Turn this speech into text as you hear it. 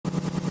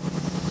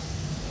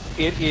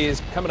It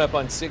is coming up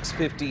on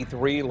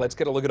 6:53. Let's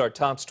get a look at our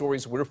top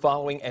stories we're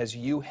following as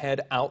you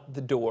head out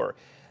the door.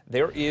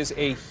 There is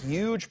a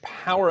huge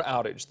power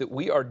outage that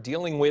we are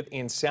dealing with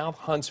in South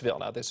Huntsville.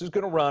 Now, this is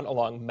going to run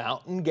along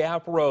Mountain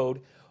Gap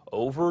Road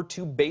over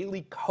to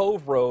Bailey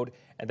Cove Road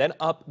and then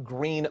up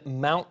Green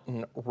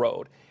Mountain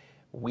Road.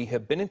 We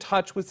have been in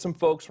touch with some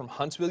folks from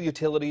Huntsville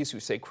Utilities who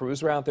say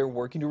crews are out there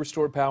working to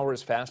restore power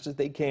as fast as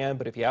they can.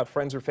 But if you have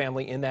friends or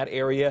family in that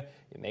area,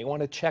 you may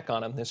want to check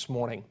on them this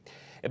morning.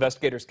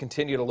 Investigators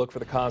continue to look for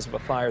the cause of a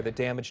fire that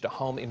damaged a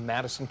home in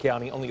Madison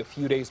County only a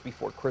few days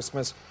before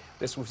Christmas.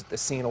 This was at the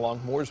scene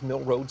along Moores Mill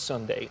Road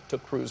Sunday. It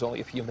took crews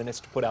only a few minutes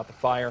to put out the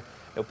fire.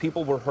 No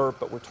people were hurt,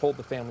 but we're told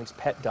the family's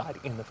pet died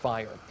in the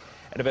fire.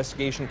 An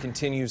investigation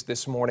continues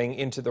this morning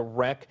into the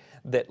wreck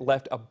that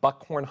left a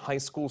Buckhorn High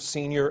School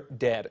senior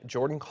dead.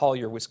 Jordan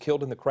Collier was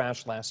killed in the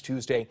crash last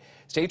Tuesday.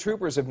 State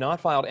troopers have not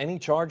filed any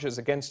charges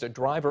against a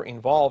driver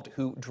involved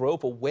who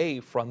drove away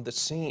from the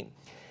scene.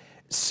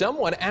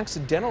 Someone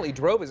accidentally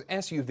drove his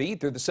SUV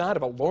through the side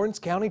of a Lawrence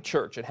County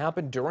church. It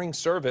happened during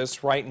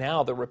service. Right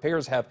now, the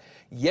repairs have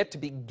yet to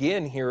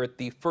begin here at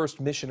the First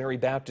Missionary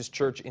Baptist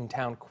Church in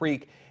Town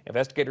Creek.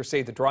 Investigators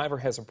say the driver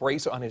has a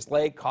brace on his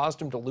leg,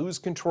 caused him to lose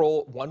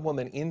control. One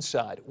woman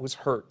inside was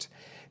hurt.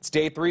 It's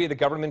day 3 of the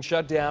government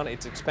shutdown.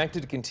 It's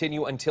expected to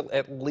continue until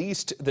at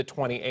least the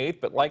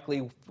 28th, but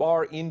likely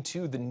far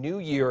into the new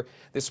year.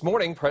 This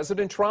morning,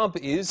 President Trump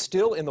is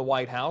still in the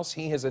White House.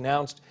 He has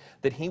announced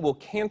that he will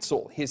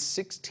cancel his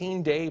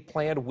 16-day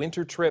planned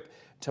winter trip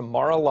to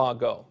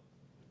Mar-a-Lago.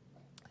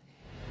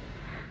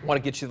 I want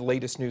to get you the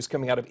latest news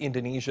coming out of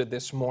Indonesia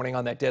this morning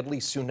on that deadly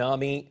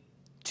tsunami.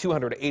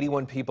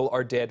 281 people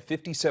are dead,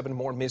 57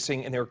 more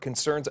missing, and there are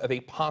concerns of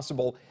a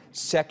possible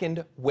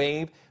second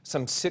wave.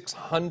 Some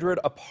 600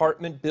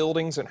 apartment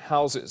buildings and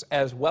houses,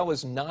 as well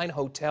as 9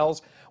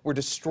 hotels, were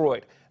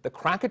destroyed. The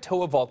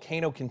Krakatoa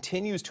volcano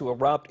continues to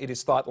erupt. It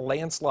is thought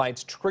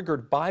landslides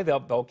triggered by the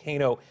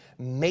volcano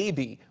may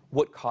be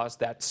what caused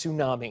that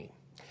tsunami.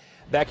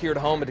 Back here at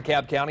home, a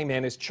DeKalb County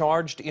man is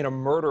charged in a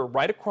murder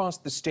right across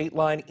the state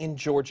line in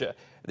Georgia.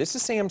 This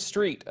is Sam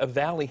Street of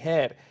Valley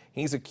Head.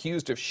 He's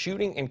accused of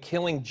shooting and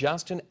killing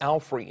Justin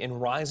Alfrey in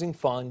Rising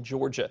Fawn,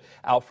 Georgia.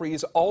 Alfrey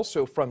is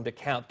also from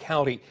DeKalb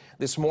County.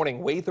 This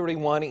morning, Way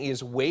 31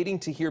 is waiting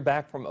to hear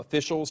back from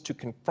officials to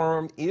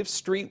confirm if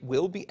Street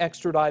will be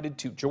extradited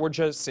to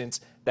Georgia, since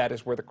that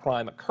is where the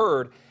crime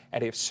occurred,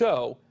 and if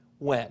so,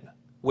 when.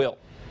 Will.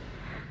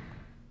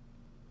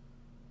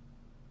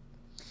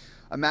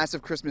 A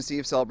massive Christmas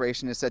Eve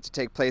celebration is set to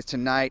take place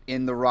tonight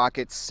in the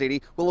Rocket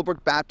City.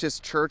 Willowbrook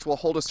Baptist Church will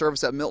hold a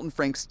service at Milton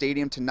Frank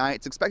Stadium tonight.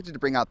 It's expected to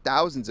bring out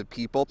thousands of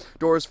people.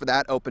 Doors for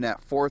that open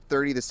at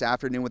 4:30 this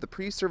afternoon with a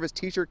pre-service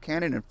t-shirt,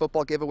 cannon, and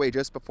football giveaway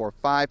just before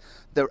 5.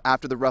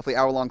 After the roughly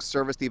hour-long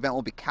service, the event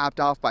will be capped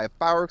off by a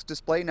fireworks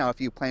display. Now, if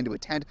you plan to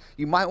attend,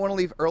 you might want to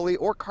leave early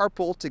or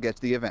carpool to get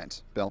to the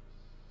event. Bill.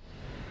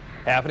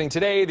 Happening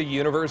today, the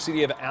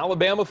University of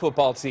Alabama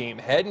football team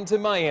heading to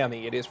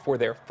Miami. It is for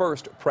their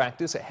first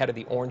practice ahead of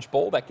the Orange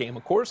Bowl. That game,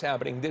 of course,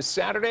 happening this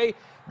Saturday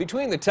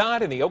between the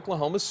Tide and the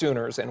Oklahoma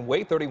Sooners. And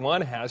Way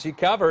 31 has you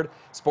covered.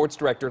 Sports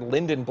director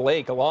Lyndon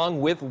Blake, along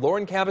with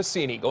Lauren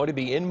Cavassini, going to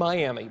be in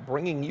Miami,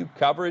 bringing you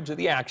coverage of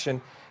the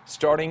action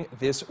starting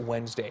this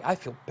Wednesday. I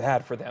feel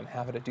bad for them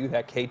having to do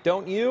that, Kate,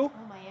 don't you?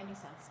 Oh, Miami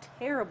sounds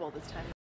terrible this time.